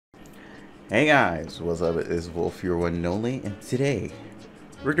Hey guys, what's up? It's Volf, your one and only, and today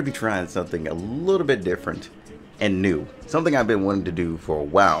we're gonna be trying something a little bit different and new. Something I've been wanting to do for a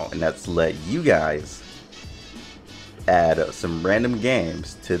while, and that's let you guys add some random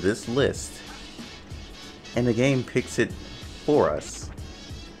games to this list, and the game picks it for us.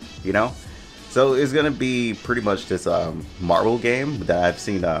 You know? So it's gonna be pretty much this marble game that I've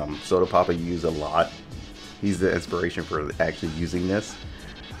seen Soda Papa use a lot. He's the inspiration for actually using this.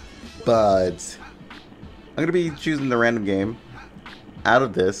 But I'm going to be choosing the random game. Out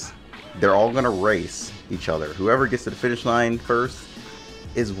of this, they're all going to race each other. Whoever gets to the finish line first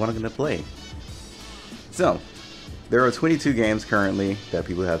is what I'm going to play. So, there are 22 games currently that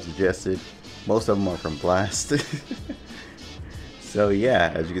people have suggested. Most of them are from Blast. So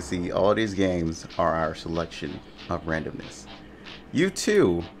yeah, as you can see, all these games are our selection of randomness. You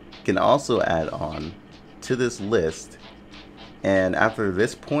too can also add on to this list. And after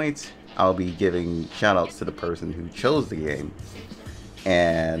this point, I'll be giving shoutouts to the person who chose the game.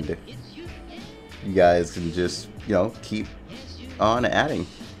 And you guys can just, keep on adding.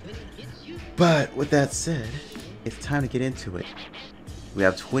 But with that said, it's time to get into it. We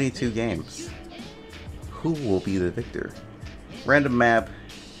have 22 games. Who will be the victor? Random map.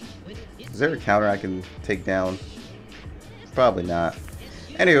 Is there a counter I can take down? Probably not.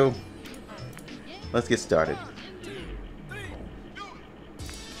 Anywho, let's get started.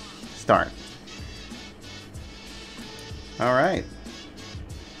 Start. Alright.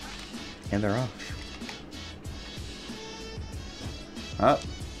 And they're off. Up.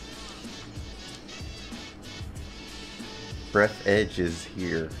 Breath Edge is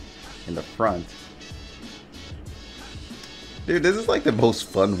here in the front. Dude, this is like the most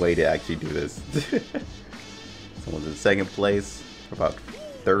fun way to actually do this. Someone's in second place. We're about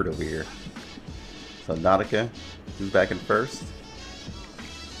third over here. So Nautica, who's back in first?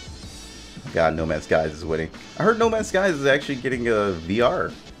 God, No Man's Skies is winning. I heard No Man's Skies is actually getting a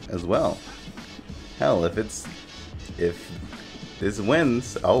VR as well. Hell, if this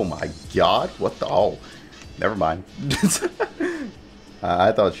wins, oh my God, what the? Oh, never mind.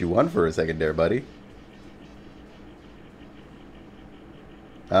 I thought you won for a second there, buddy.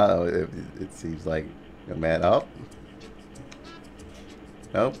 Uh-oh, it seems like No Man up.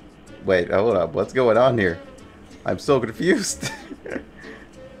 Nope. Wait, hold up. What's going on here? I'm so confused.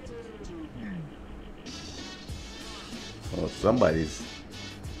 Well, somebody's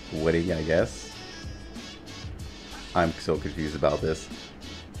winning, I guess. I'm so confused about this.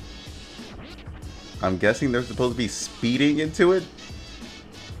 I'm guessing they're supposed to be speeding into it?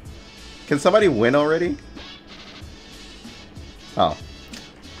 Can somebody win already? Oh.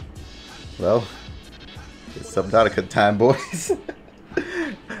 Well, it's Subnautica time, boys.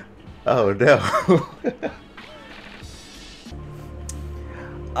 Oh no.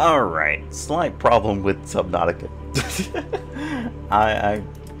 Alright, slight problem with Subnautica.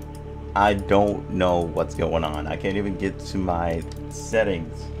 I don't know what's going on. I can't even get to my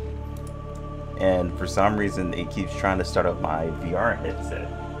settings. And for some reason it keeps trying to start up my VR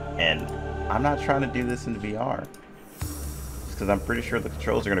headset. And I'm not trying to do this in VR. Because I'm pretty sure the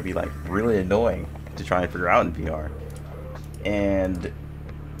controls are going to be like really annoying to try and figure out in VR. And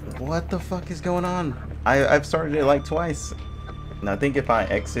what the fuck is going on? I've started it like twice. And I think if I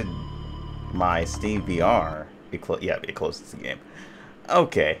exit my Steam VR, it closes the game.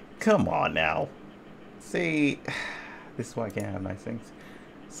 Okay, come on now. See, this is why I can't have nice things.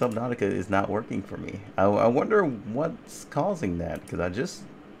 Subnautica is not working for me. I wonder what's causing that, because I just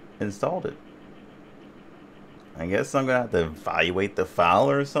installed it. I guess I'm gonna have to evaluate the file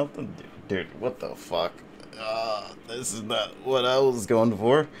or something. Dude, what the fuck? This is not what I was going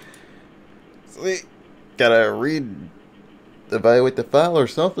for. Sweet. Gotta evaluate the file or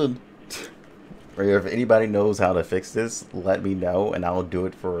something. Or if anybody knows how to fix this, let me know and I'll do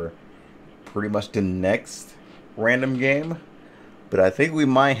it for pretty much the next random game. But I think we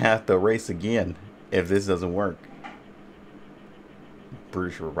might have to race again if this doesn't work.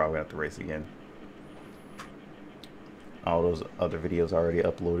 Pretty sure we're probably gonna have to race again. All those other videos already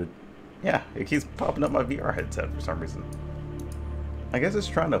uploaded. Yeah, it keeps popping up my VR headset for some reason. I guess it's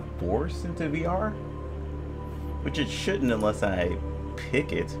trying to force into VR, which it shouldn't unless I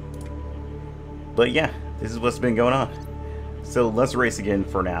pick it. But yeah, this is what's been going on. So let's race again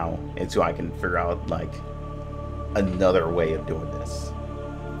for now until I can figure out like another way of doing this.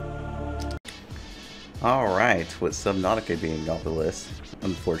 Alright, with Subnautica being off the list,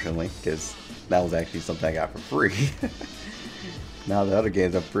 unfortunately, because that was actually something I got for free. Now the other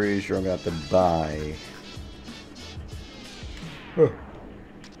games I'm pretty sure I'm going to have to buy.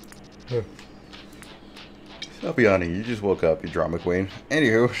 I'll be honest, you just woke up, you drama queen.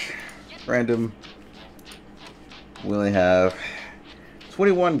 Anywho, Random. We only have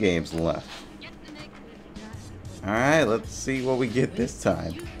 21 games left. Alright, let's see what we get this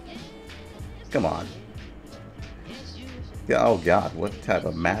time. Come on. Oh god, what type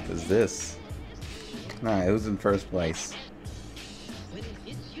of map is this? Alright, who's in first place?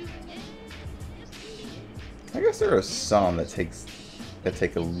 I guess there are some that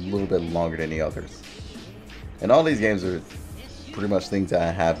take a little bit longer than the others. And all these games are pretty much things that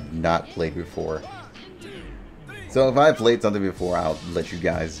I have not played before. So if I've played something before, I'll let you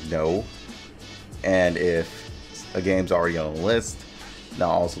guys know. And if a game's already on the list, then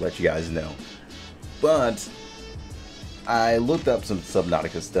I'll also let you guys know. But I looked up some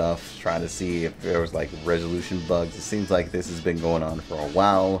Subnautica stuff, trying to see if there was like resolution bugs. It seems like this has been going on for a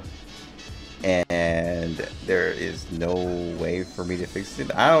while, and there is no way for me to fix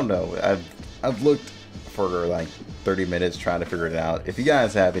it. I don't know. I've looked for like 30 minutes trying to figure it out. If you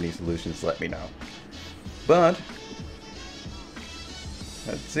guys have any solutions, let me know. But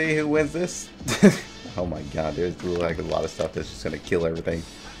let's see who wins this. Oh my god, there's like a lot of stuff that's just gonna kill everything.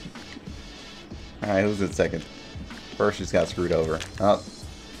 Alright, who's in second? First just got screwed over. Oh,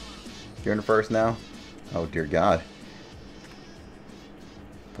 you're in the first now? Oh dear god.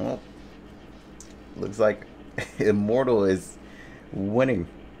 Well, looks like Immortal is winning.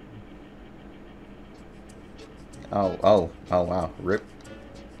 Oh wow, rip.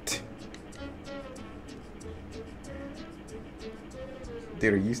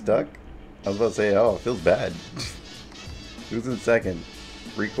 Dude, are you stuck? I was about to say, oh, it feels bad. Who's in second?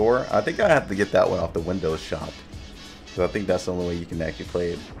 Recore? I think I have to get that one off the Windows shop. So I think that's the only way you can actually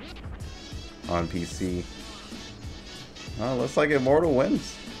play it on PC. Oh, looks like Immortal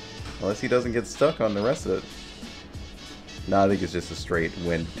wins. Unless he doesn't get stuck on the rest of it. No, I think it's just a straight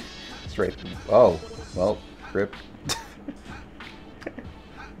win. Straight. Oh, well, rip.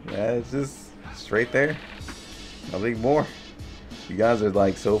 Yeah, it's just straight there. Nothing more. You guys are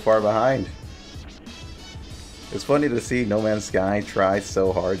like so far behind. It's funny to see No Man's Sky try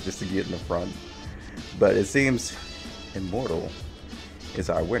so hard just to get in the front. But it seems Immortal is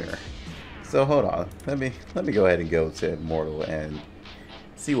our winner. So hold on. Let me go ahead and go to Immortal and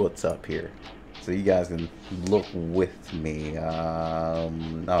see what's up here. So you guys can look with me. No,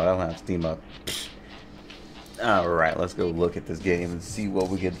 I don't have Steam up. Alright, let's go look at this game and see what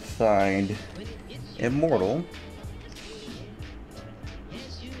we can find. Immortal.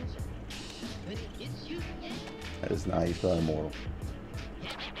 That is not how you spell Immortal.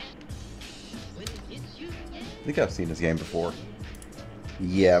 I think I've seen this game before.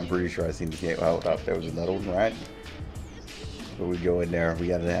 Yeah, I'm pretty sure I've seen this game. Oh, there was another one, right? But we go in there. We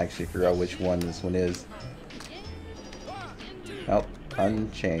gotta actually figure out which one this one is. Oh,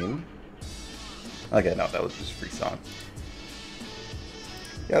 Unchained. Okay, no, that was just a free song.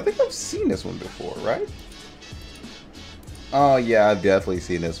 Yeah, I think I've seen this one before, right? Oh, yeah, I've definitely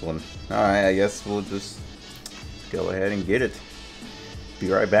seen this one. Alright, I guess we'll just go ahead and get it. Be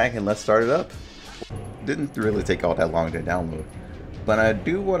right back and let's start it up. Didn't really take all that long to download. But I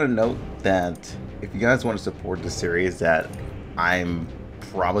do want to note that if you guys want to support the series, that I'm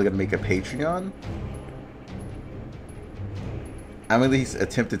probably going to make a Patreon. I'm at least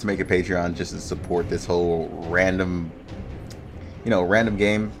attempted to make a Patreon just to support this whole random, random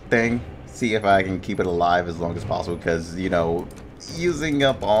game thing. See if I can keep it alive as long as possible, because, using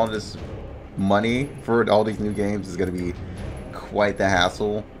up all this money for all these new games is going to be quite the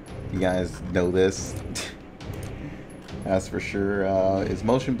hassle. You guys know this. That's for sure. Is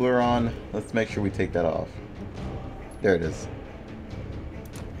motion blur on? Let's make sure we take that off. There it is.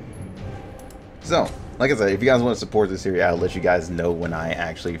 So, like I said, if you guys want to support this series, I'll let you guys know when I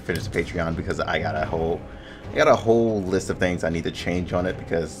actually finish the Patreon, because I got a whole list of things I need to change on it,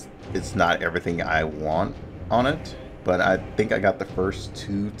 because it's not everything I want on it. But I think I got the first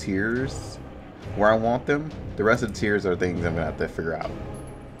 2 tiers where I want them. The rest of the tiers are things I'm gonna have to figure out.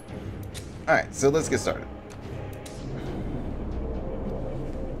 Alright, so let's get started.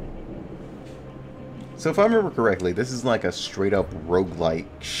 So if I remember correctly, this is like a straight up roguelike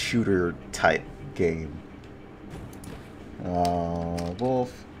shooter type game. Volf.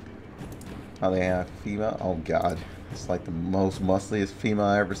 Oh, they have female. Oh god, it's like the most muscliest female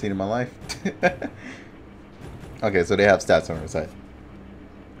I've ever seen in my life. Okay, so they have stats on their side.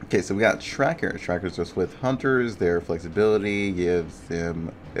 Okay, so we got tracker. Trackers are with hunters. Their flexibility gives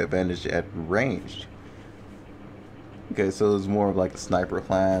them advantage at ranged. Okay, so it's more of like a sniper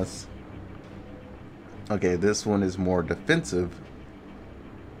class. Okay, this one is more defensive.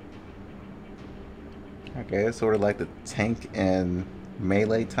 Okay, it's sort of like the tank and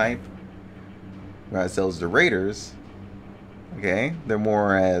melee type. Right, so it's the raiders. Okay, they're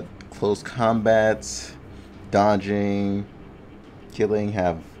more at close combat, dodging, killing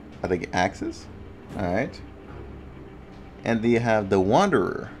have, I think, axes. Alright. And they have the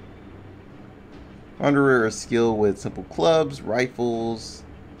Wanderer. Wanderer is skill with simple clubs, rifles.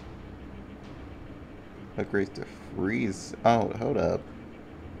 Upgrades to freeze. Oh, hold up.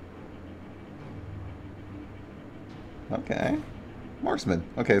 Okay. Marksman.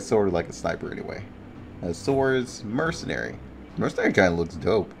 Okay, sort of like a sniper anyway. Swords, mercenary. Mercenary kind of looks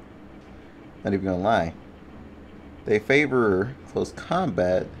dope. Not even gonna lie. They favor close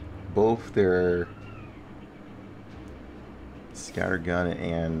combat. Both their scattergun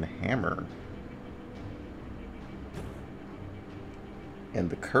and hammer. And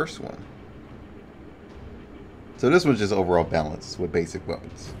the curse one. So this one's just overall balance with basic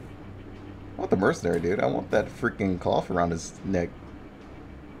weapons. I want the mercenary, dude. I want that freaking cloth around his neck.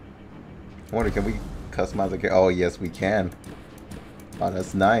 I wonder, can we customize it? Oh, yes, we can. Oh,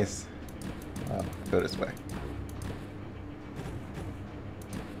 that's nice. Oh, go this way.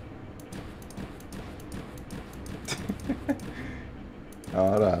 Oh,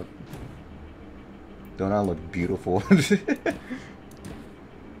 hold up. Don't I look beautiful?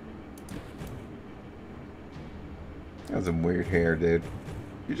 That's some weird hair, dude.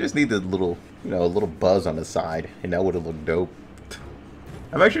 You just need the little, you know, a little buzz on the side, and that would have looked dope.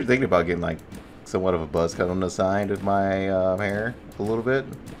 I'm actually thinking about getting, like, somewhat of a buzz cut on the side of my hair, a little bit.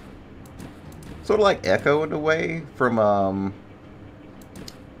 Sort of like Echo in a way from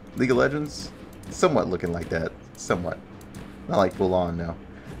League of Legends. Somewhat looking like that. Somewhat. Not like full on, no.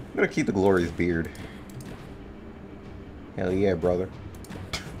 I'm gonna keep the glorious beard. Hell yeah, brother.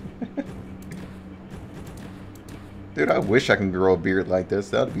 Dude, I wish I can grow a beard like this.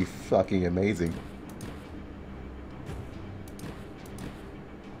 That would be fucking amazing.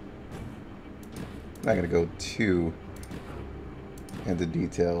 I'm not gonna go too into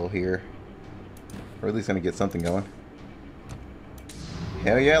detail here. Or at least gonna get something going.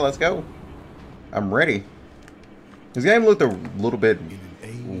 Hell yeah, let's go. I'm ready. This game looked a little bit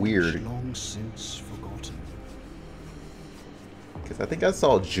weird. Long since forgotten. Because I think I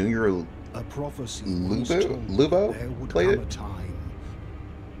saw Junior Lubo played it?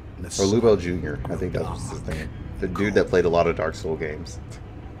 Or Lubo Jr. I think that was his name. The dude that played a lot of Dark Souls games.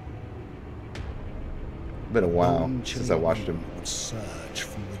 Been a while since I watched him. Would surge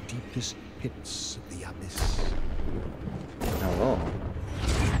from the deepest pits of the abyss. Oh.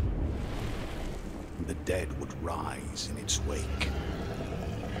 The dead would rise in its wake.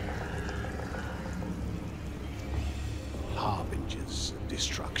 Harbingers of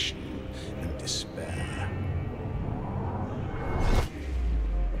destruction and despair.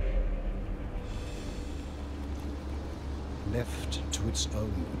 Left to its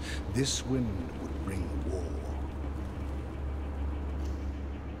own, this wind would bring war.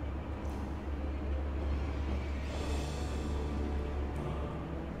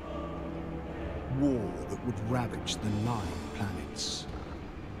 War that would ravage the 9 planets.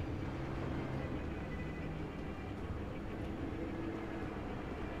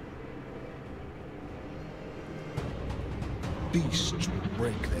 Beasts would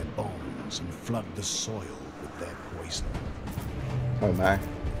break their bonds and flood the soil with their poison. Oh my.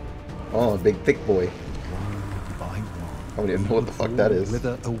 Oh, a big thick boy. One by one, I don't even know what the fuck that is.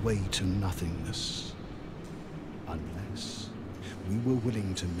 Wither away to nothingness. Unless we were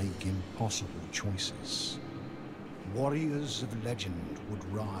willing to make impossible choices. Warriors of legend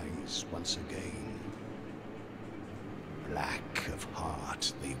would rise once again. Black of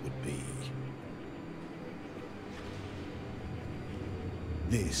heart they would be.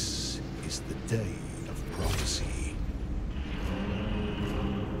 This is the day of prophecy.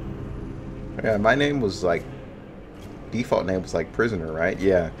 Yeah, my name was like, default name was like Prisoner, right?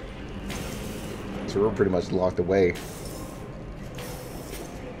 Yeah. So we're pretty much locked away.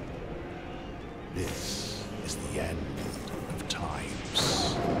 This is the end of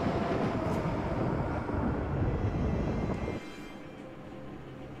times.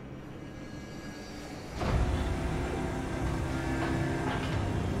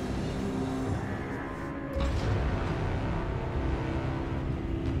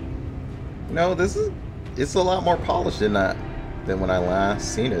 No, it's a lot more polished than when I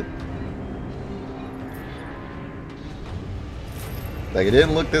last seen it. Like, it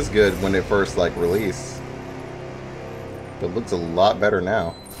didn't look this good when it first like released. But it looks a lot better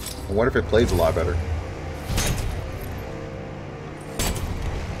now. I wonder if it plays a lot better.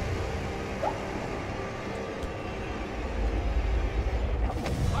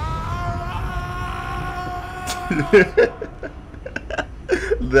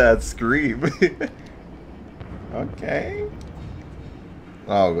 That scream. Okay.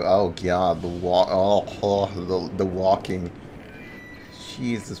 Oh God, the walk. The walking.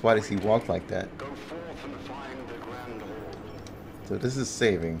 Jesus, why does he walk like that? Go forth and find the grand hall. So this is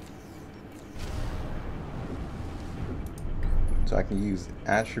saving. So I can use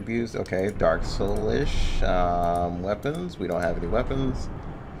attributes. Okay, Dark Soulish. Weapons. We don't have any weapons.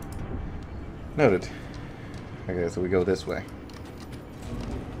 Noted. Okay, so we go this way.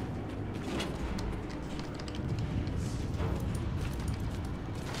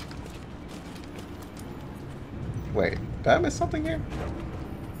 Wait, did I miss something here?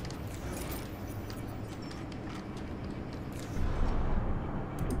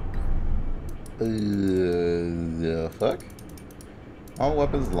 The fuck? All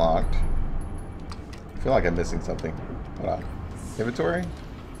weapons locked. I feel like I'm missing something. Hold on. Inventory?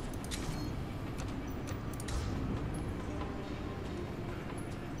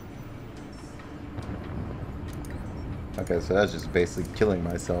 Okay, so that's just basically killing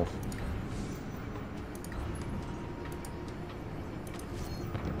myself.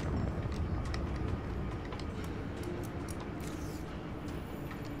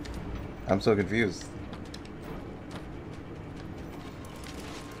 I'm so confused.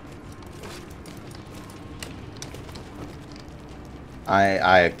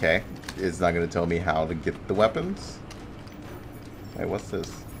 Okay. It's not gonna tell me how to get the weapons. Hey, what's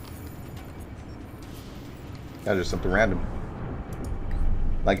this? That's just something random.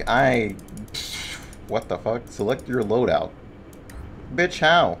 Like, what the fuck? Select your loadout. Bitch,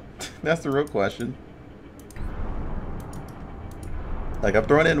 how? That's the real question. Like, I'm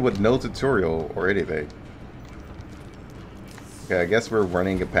thrown in with no tutorial or anything. Okay, I guess we're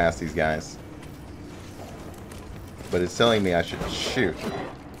running it past these guys. But it's telling me I should shoot.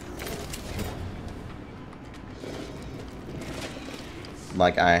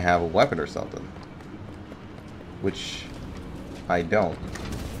 Like I have a weapon or something. Which I don't.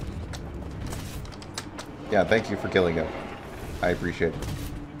 Yeah, thank you for killing him. I appreciate it.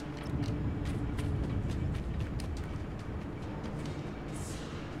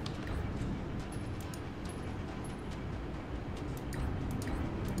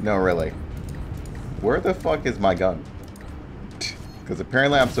 No, really. Where the fuck is my gun? Because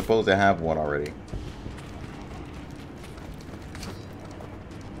apparently I'm supposed to have one already.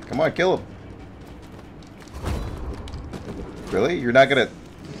 Come on, kill him. Really? You're not gonna...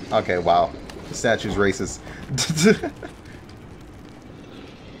 Okay, wow. The statue's racist.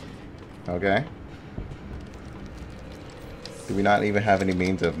 Okay. Do we not even have any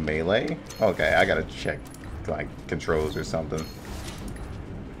means of melee? Okay, I gotta check, like, controls or something.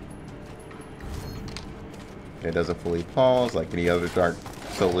 It doesn't fully pause like any other Dark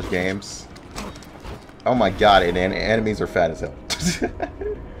Soulish games. Oh my god, and enemies are fat as hell.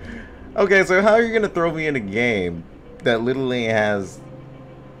 Okay, so how are you gonna throw me in a game that literally has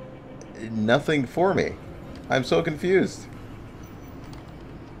nothing for me? I'm so confused.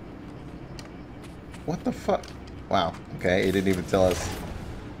 What the fuck? Wow, okay, it didn't even tell us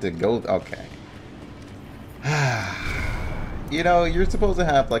to go. Okay. You know, you're supposed to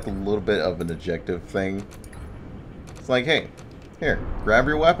have like a little bit of an objective thing. It's like, hey, here, grab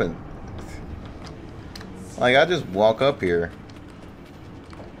your weapon. Like, I just walk up here.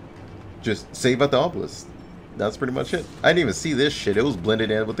 Just save at the obelisk. That's pretty much it. I didn't even see this shit. It was blended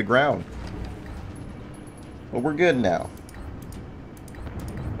in with the ground. But we're good now.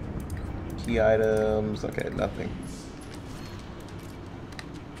 Key items. Okay, nothing.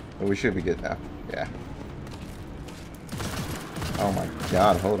 But we should be good now. Yeah. Oh my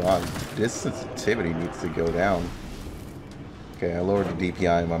god, hold on. This sensitivity needs to go down. Okay, I lowered the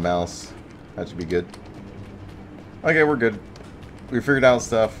DPI in my mouse. That should be good. Okay, we're good. We figured out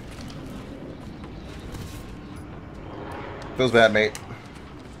stuff. Feels bad, mate.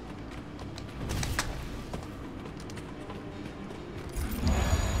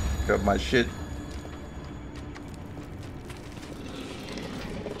 Got my shit.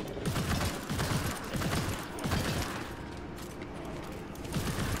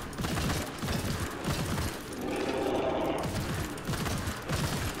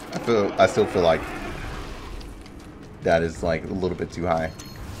 I still feel like that is like a little bit too high.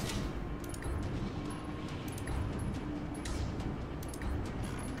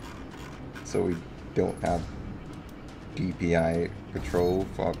 So we don't have DPI control.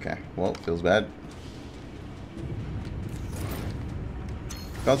 Okay, well, feels bad.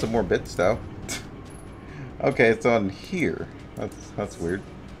 Found some more bits though. Okay, it's on here. That's weird.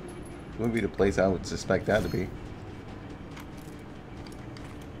 Wouldn't be the place I would suspect that to be.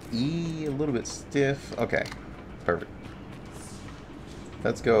 E, a little bit stiff. Okay, perfect.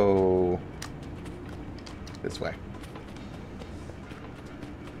 Let's go this way.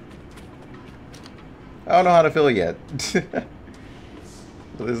 I don't know how to feel yet. This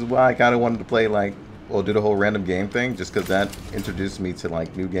is why I kind of wanted to play, like, well, do the whole random game thing, just because that introduced me to,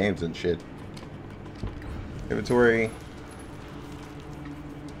 like, new games and shit. Inventory.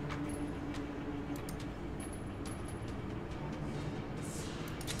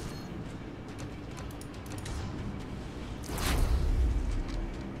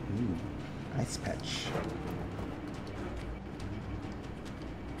 Ooh, ice patch.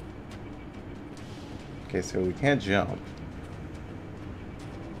 Okay, so we can't jump.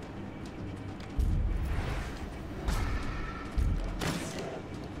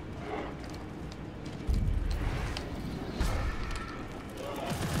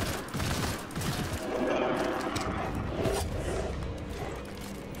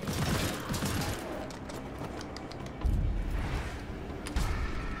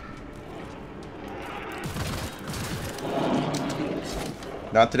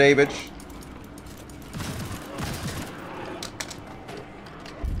 Not today, bitch.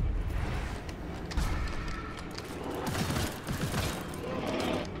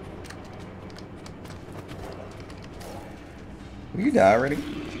 Will you die already?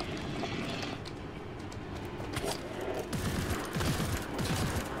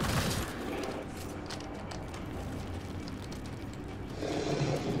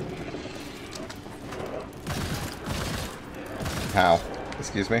 How?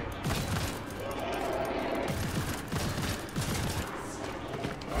 Excuse me?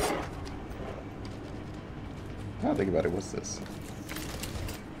 Now think about it, what's this?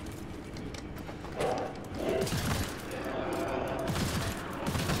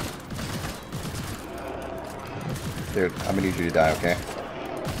 Dude, I'm gonna need you to die, okay?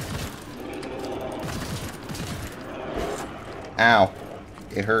 Ow.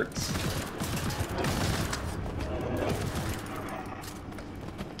 It hurts.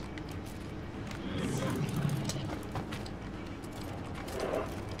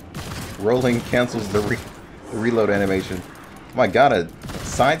 Rolling cancels the reload animation. Oh my god, a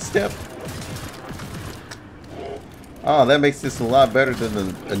sidestep? Oh, that makes this a lot better than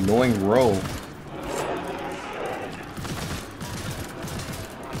the annoying roll.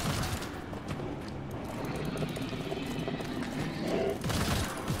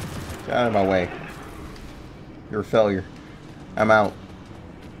 Get out of my way. You're a failure. I'm out.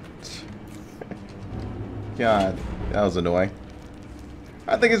 God, that was annoying.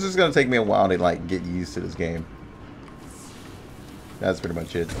 I think it's just gonna take me a while to like get used to this game. That's pretty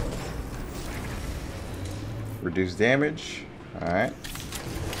much it. Reduce damage. Alright.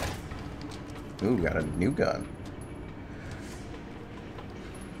 Ooh, got a new gun.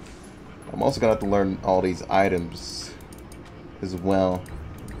 I'm also gonna have to learn all these items as well.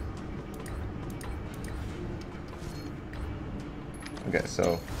 Okay,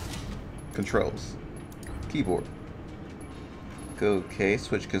 so controls. Keyboard. Okay,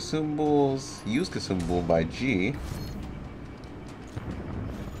 switch consumables. Use consumable by G.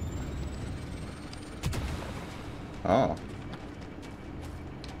 Oh.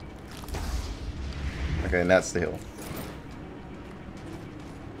 Okay, and that's the hill.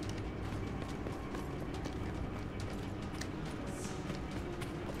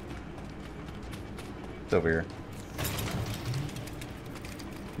 It's over here.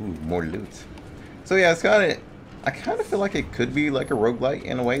 Ooh, more loot. So yeah, it's kind of... I kind of feel like it could be like a roguelite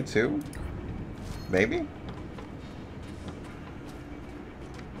in a way too. Maybe?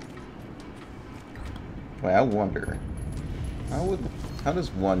 Wait, I wonder. How does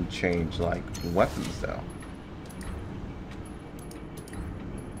one change like weapons though?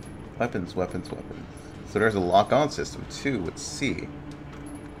 Weapons. So there's a lock-on system too with C.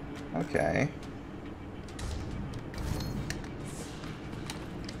 Okay.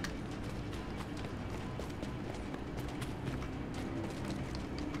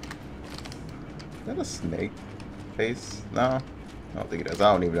 Is that a snake face? No, I don't think it is.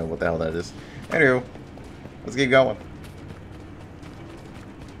 I don't even know what the hell that is. Anywho, let's keep going.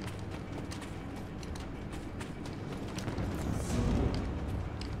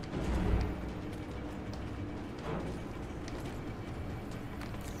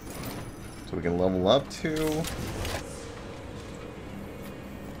 So we can level up to...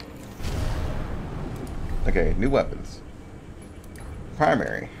 Okay, new weapons.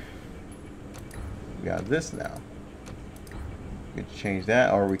 Primary. We got this now. We can change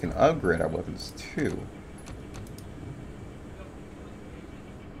that, or we can upgrade our weapons too.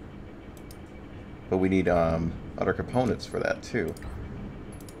 But we need other components for that too.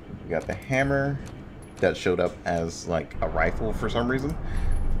 We got the hammer that showed up as like a rifle for some reason.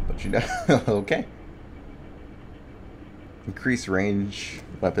 But you know, okay. Increase range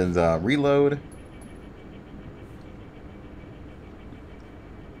weapons reload.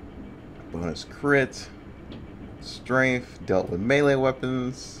 Bonus crit. Strength. Dealt with melee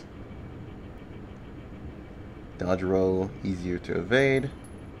weapons. Dodge roll. Easier to evade.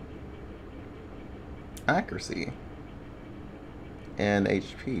 Accuracy. And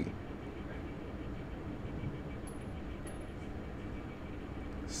HP.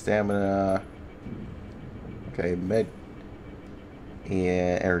 Stamina. Okay, med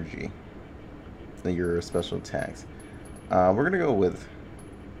and energy. Then your special attacks. We're gonna go with.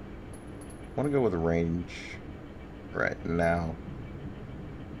 Want to go with range right now.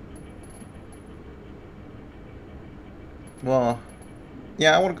 Well,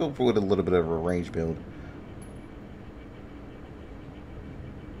 yeah, I want to go with a little bit of a range build.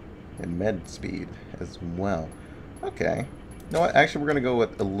 And med speed as well. Okay. You know what? Actually, we're going to go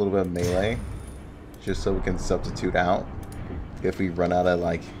with a little bit of melee. Just so we can substitute out if we run out of,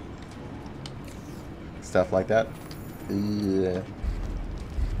 like, stuff like that. Ugh.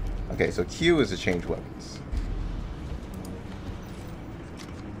 Okay, so Q is to change weapons.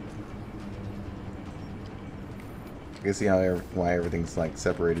 You can see how why everything's, like,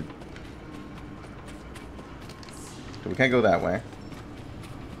 separated. So we can't go that way.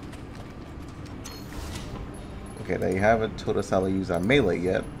 Okay, they haven't told us how to use our melee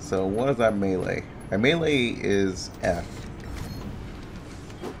yet. So what is our melee? Our melee is F.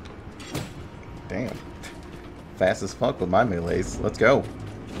 Damn. Fast as fuck with my melees. Let's go.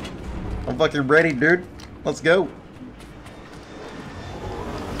 I'm fucking ready, dude. Let's go.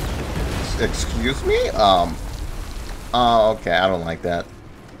 Excuse me? Oh, okay. I don't like that.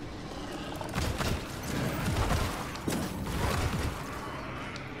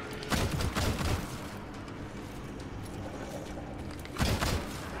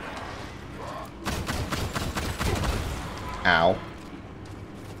 Ow.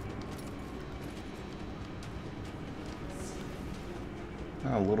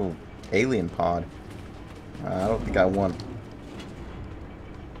 Oh, a little alien pod. I don't think I won.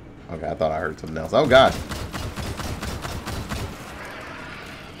 Okay, I thought I heard something else. Oh, God.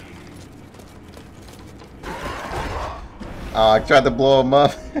 I tried to blow him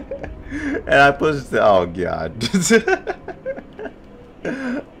up. And I pushed the... Oh, God.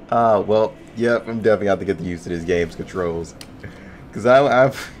 Well, yep, I'm definitely have to get used to this game's controls. Because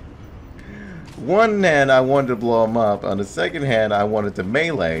I've... One hand, I wanted to blow him up. On the second hand, I wanted to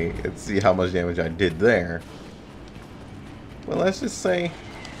melee and see how much damage I did there. Well, let's just say...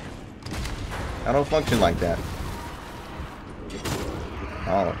 I don't function like that.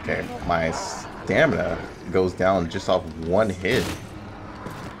 Oh, okay. My stamina goes down just off one hit.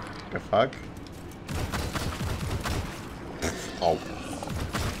 The fuck? Oh.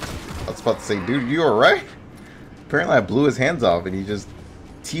 I was about to say, dude, you alright? Apparently I blew his hands off and he just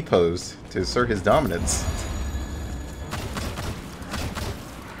T-posed to assert his dominance.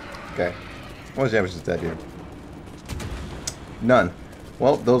 Okay. How much damage does that do? None.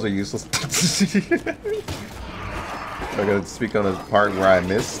 Well, those are useless. I'm gonna speak on the part where I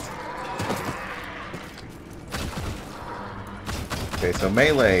missed. Okay, so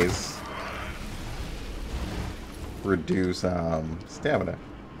melees reduce stamina.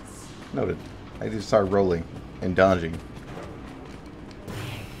 Noted. I just start rolling and dodging.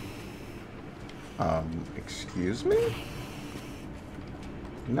 Excuse me?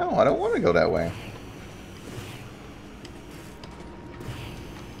 No, I don't want to go that way.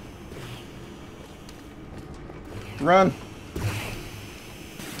 Run!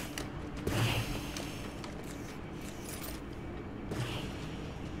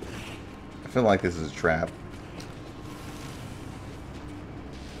 I feel like this is a trap.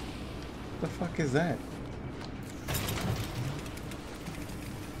 What the fuck is that?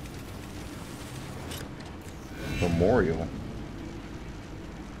 Memorial.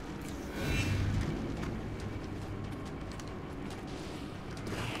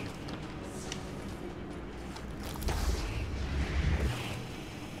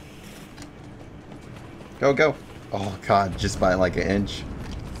 Go, go. Oh, God, just by like an inch.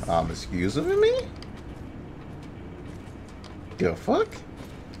 Excuse me? The fuck?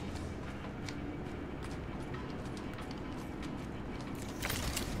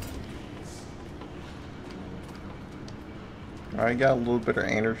 Alright, got a little bit of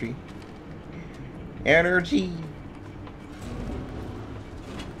energy. Energy!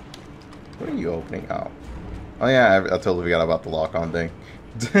 What are you opening? Oh. Oh yeah, I totally forgot about the lock-on thing.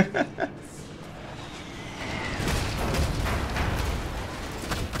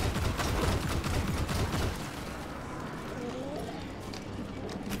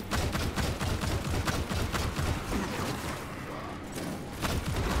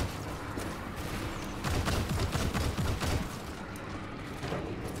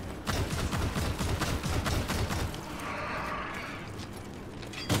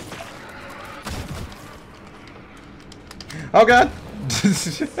 Oh god!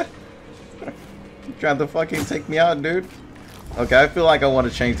 You trying to fucking take me out, dude? Okay, I feel like I want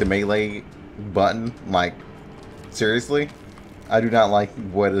to change the melee button. Like, seriously? I do not like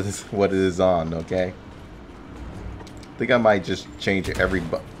what it is on, okay? I think I might just change every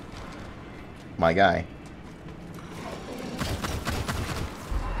button. My guy.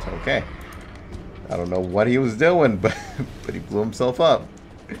 Okay. I don't know what he was doing, but he blew himself up.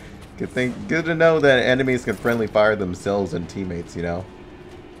 Good to know that enemies can friendly fire themselves and teammates, you know?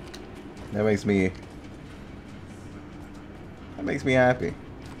 That makes me happy.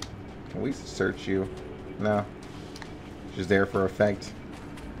 Can we search you? No. Just there for effect.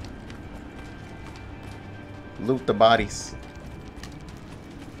 Loot the bodies.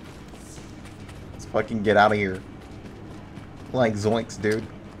 Let's fucking get out of here. Like zoinks, dude.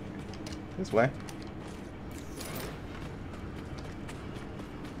 This way.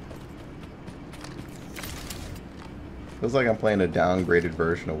 Feels like I'm playing a downgraded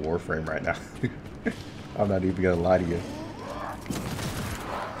version of Warframe right now. I'm not even gonna lie to you.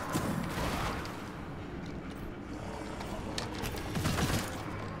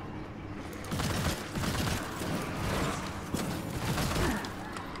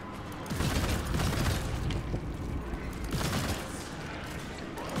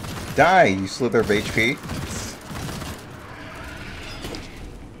 Die, you slither of HP.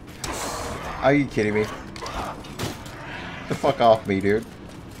 Are you kidding me? Get the fuck off me, dude.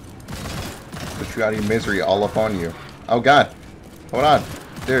 Put you out of your misery all up on you. Oh god. Hold on.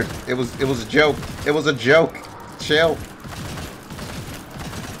 Dude, it was a joke. It was a joke. Chill.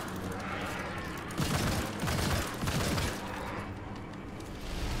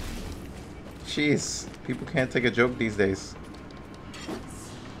 Jeez. People can't take a joke these days.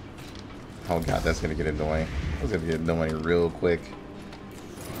 Oh god, that's gonna get annoying. That's gonna get annoying real quick.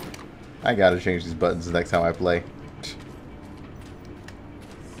 I gotta change these buttons the next time I play.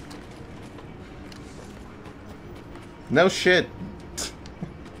 No shit.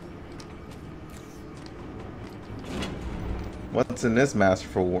 What's in this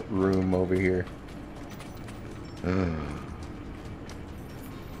masterful room over here? I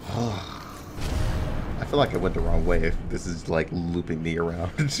feel like I went the wrong way if this is like looping me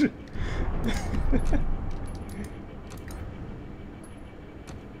around.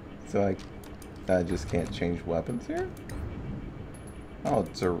 So I just can't change weapons here? Oh,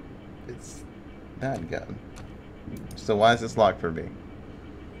 it's that gun. So why is this locked for me?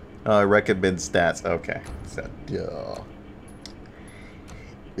 Recommend stats. Okay. So duh.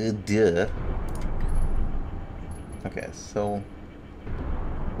 Duh. Okay, so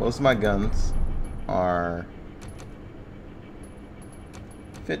most of my guns are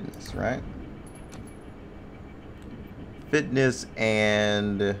fitness, right? Fitness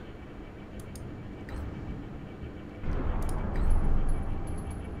and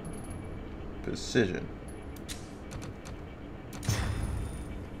precision.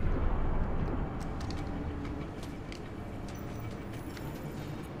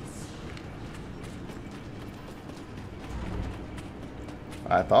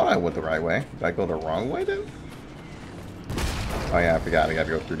 I thought I went the right way. Did I go the wrong way then? Oh yeah, I forgot. I gotta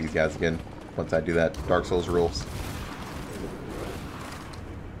go through these guys again once I do that. Dark Souls rules.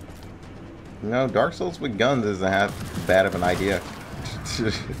 No, Dark Souls with guns isn't half bad of an idea.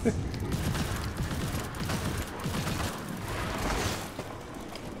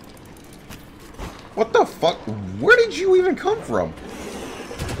 What the fuck? Where did you even come from?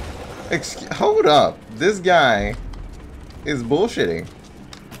 Hold up. This guy is bullshitting.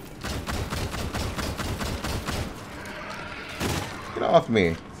 Get off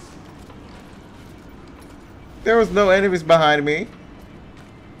me. There was no enemies behind me.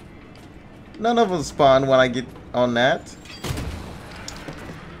 None of them spawn when I get on that.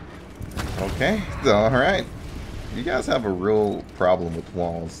 Okay, alright. You guys have a real problem with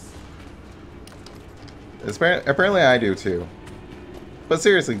walls. Apparently I do too. But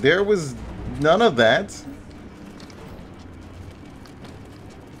seriously, there was none of that.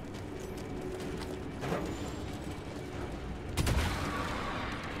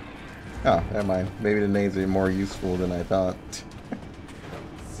 Oh, never mind. Maybe the names are more useful than I thought.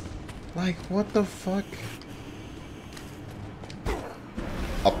 Like, what the fuck?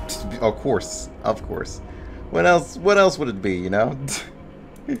 Of course. Of course. What else would it be, you know?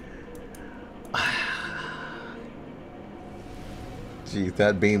 Geez,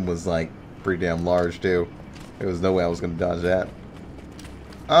 that beam was, like, pretty damn large, too. There was no way I was gonna dodge that.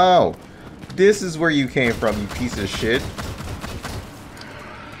 Oh! This is where you came from, you piece of shit.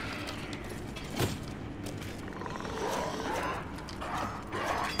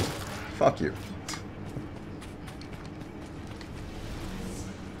 Fuck you.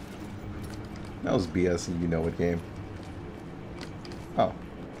 That was BS and you know what game. Oh.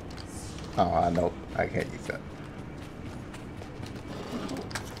 Oh, I know. I can't use that.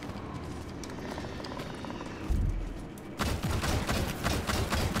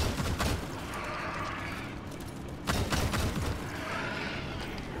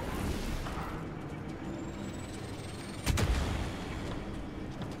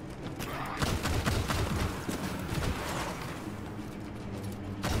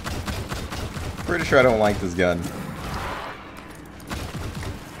 Pretty sure I don't like this gun.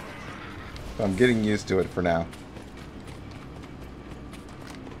 But I'm getting used to it for now.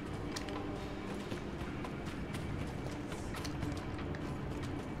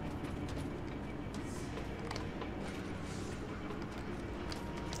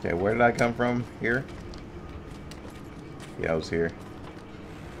 Okay, where did I come from? Here? Yeah, I was here.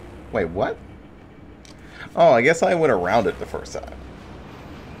 Wait, what? Oh, I guess I went around it the first time.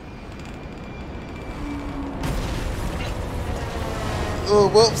 Oh,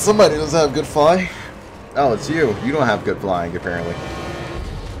 well, somebody doesn't have good flying. Oh, it's you. You don't have good flying, apparently.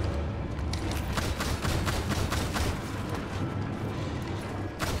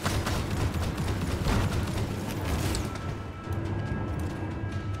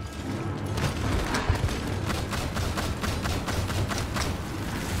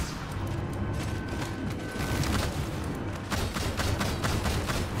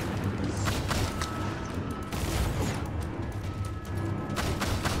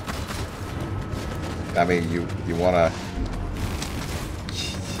 I mean, you wanna...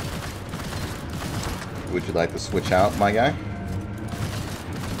 Would you like to switch out, my guy?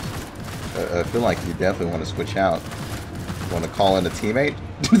 I feel like you definitely want to switch out. Want to call in a teammate?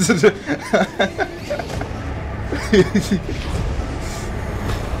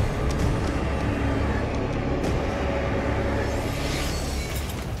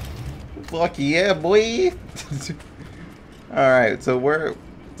 Fuck yeah, boy! Alright, so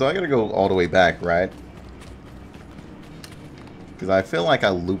I gotta go all the way back, right? Because I feel like I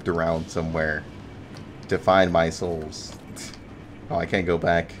looped around somewhere to find my souls. Oh, I can't go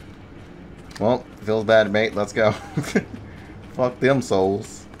back. Well, feels bad, mate. Let's go. Fuck them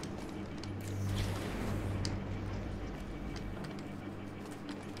souls.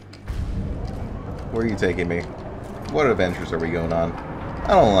 Where are you taking me? What adventures are we going on? I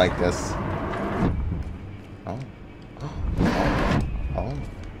don't like this. Oh. Oh.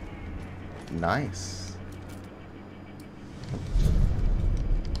 Nice.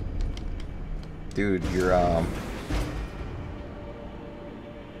 Dude, your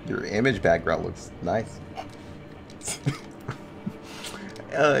image background looks nice.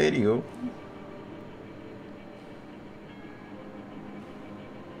 Anywho.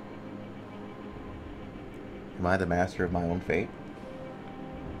 Am I the master of my own fate?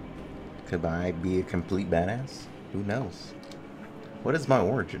 Could I be a complete badass? Who knows? What is my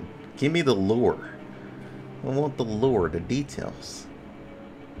origin? Give me the lore. I want the lore, the details.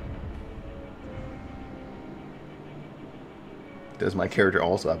 Does my character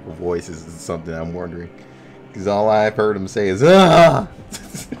also have a voice? Is something I'm wondering. Because all I've heard him say is, ah!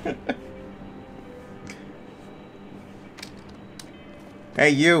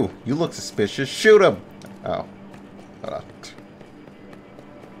 Hey, you! You look suspicious. Shoot him! Oh.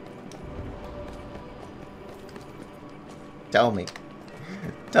 Tell me.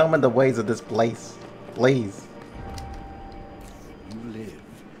 Tell me the ways of this place. Please. You live.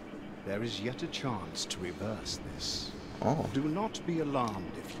 There is yet a chance to reverse this. Oh. Do not be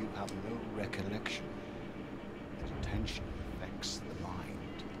alarmed if you have no recollection. The attention affects the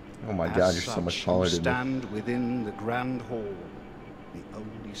mind. Oh my God, you're so much taller than me. You stand within the grand hall, the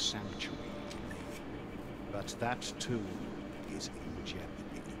only sanctuary. But that too is in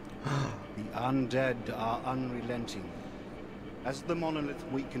jeopardy. The undead are unrelenting. As the monolith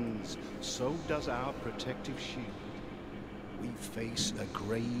weakens, so does our protective shield. We face a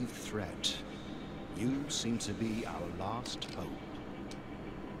grave threat. You seem to be our last hope.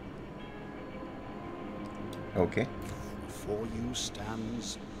 Okay. Before you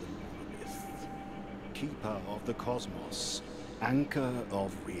stands the monolith, keeper of the cosmos, anchor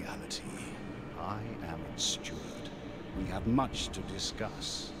of reality. I am its steward. We have much to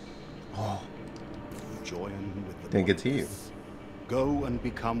discuss. Oh. Join with the Didn't get to you. monolith. Go and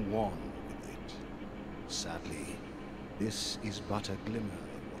become one with it. Sadly, this is but a glimmer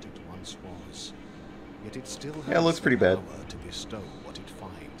of what it once was. Yet it still has Yeah, it looks pretty the bad. power to bestow what it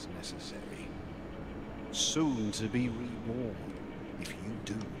finds necessary. Soon to be reborn, if you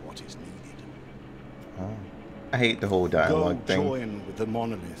do what is needed. Oh. I hate the whole dialogue Go thing. join with the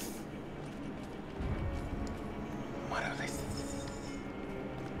monolith.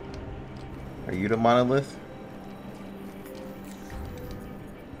 Are you the monolith?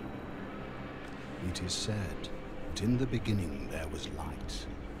 It is said that in the beginning there was light,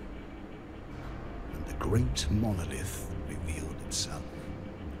 and the great monolith revealed itself.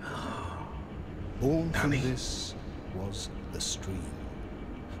 Born from this was the stream,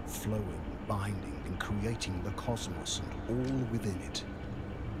 flowing, binding, and creating the cosmos and all within it.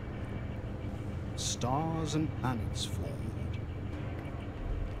 Stars and planets formed,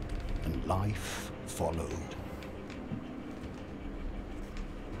 and life followed.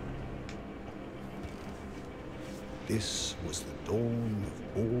 This was the dawn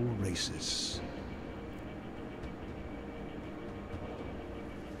of all races.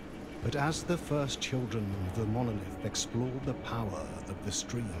 But as the first children of the monolith explored the power of the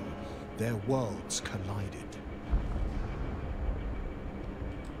stream, their worlds collided.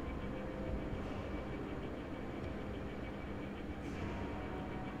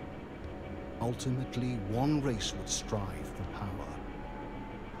 Ultimately, one race would strive for power.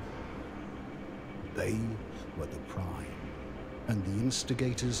 They were the Prime, and the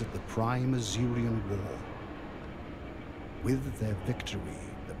instigators of the Prime Azurian War. With their victory,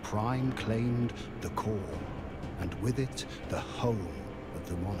 the Prime claimed the core, and with it, the home of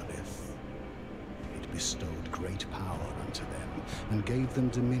the monolith. It bestowed great power unto them, and gave them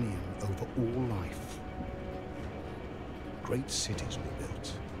dominion over all life. Great cities were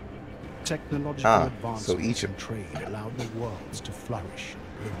built. Technological advancements and trade allowed the worlds to flourish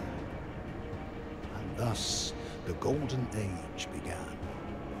and bloom. And thus, the Golden Age began.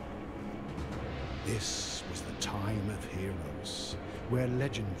 This was the time of heroes, where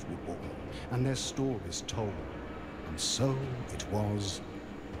legends were born and their stories told. And so it was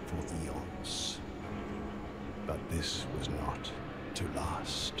for eons. But this was not to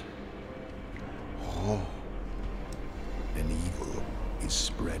last. Oh. An evil is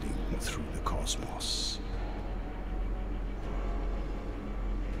spreading through the cosmos.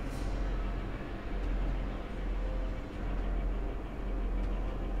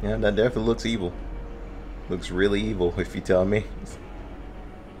 Yeah, that definitely looks evil. Looks really evil, if you tell me.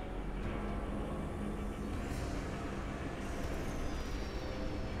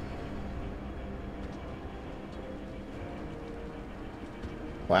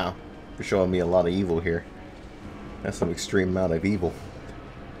 Wow, you're showing me a lot of evil here. That's some extreme amount of evil.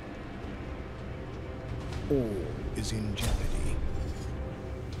 All is in jeopardy.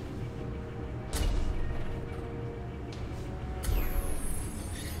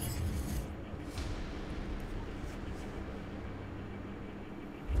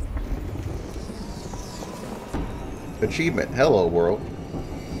 Achievement. Hello, world.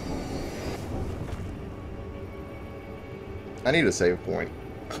 I need a save point.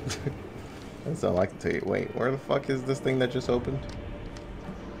 That's all I can tell you. Wait, where the fuck is this thing that just opened?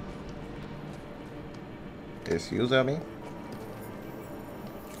 Excuse me?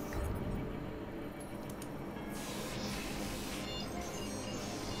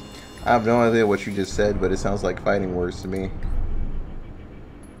 I have no idea what you just said, but it sounds like fighting words to me.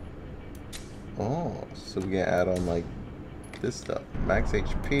 Oh, so we can add on like this stuff. Max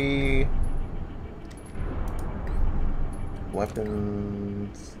HP.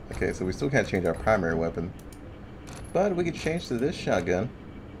 Weapons. Okay, so we still can't change our primary weapon. But we can change to this shotgun.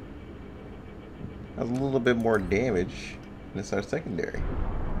 Has a little bit more damage. And it's our secondary.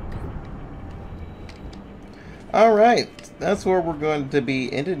 Alright, that's where we're going to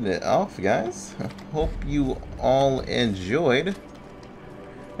be ending it off, guys. Hope you all enjoyed.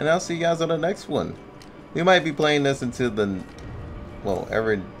 And I'll see you guys on the next one. We might be playing this until the... well,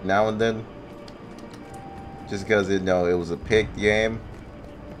 every now and then. Just because it was a picked game.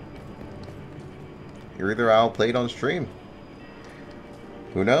 Either I'll play it on stream.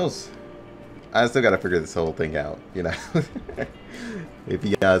 Who knows? I still gotta figure this whole thing out, you know. If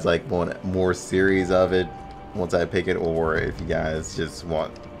you guys like want more series of it once I pick it, or if you guys just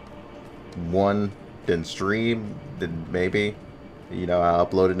want one then stream, then maybe, you know, I'll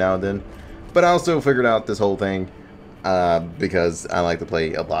upload it now and then. But I also figured out this whole thing because I like to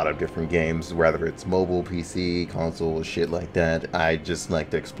play a lot of different games, whether it's mobile, PC, console, shit like that. I just like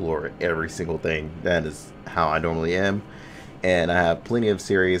to explore every single thing. That is how I normally am. And I have plenty of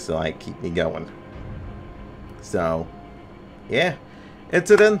series to like keep me going. So, yeah.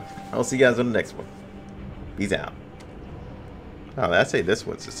 Until then, I'll see you guys on the next one. Peace out. Oh, did I say this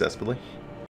one successfully?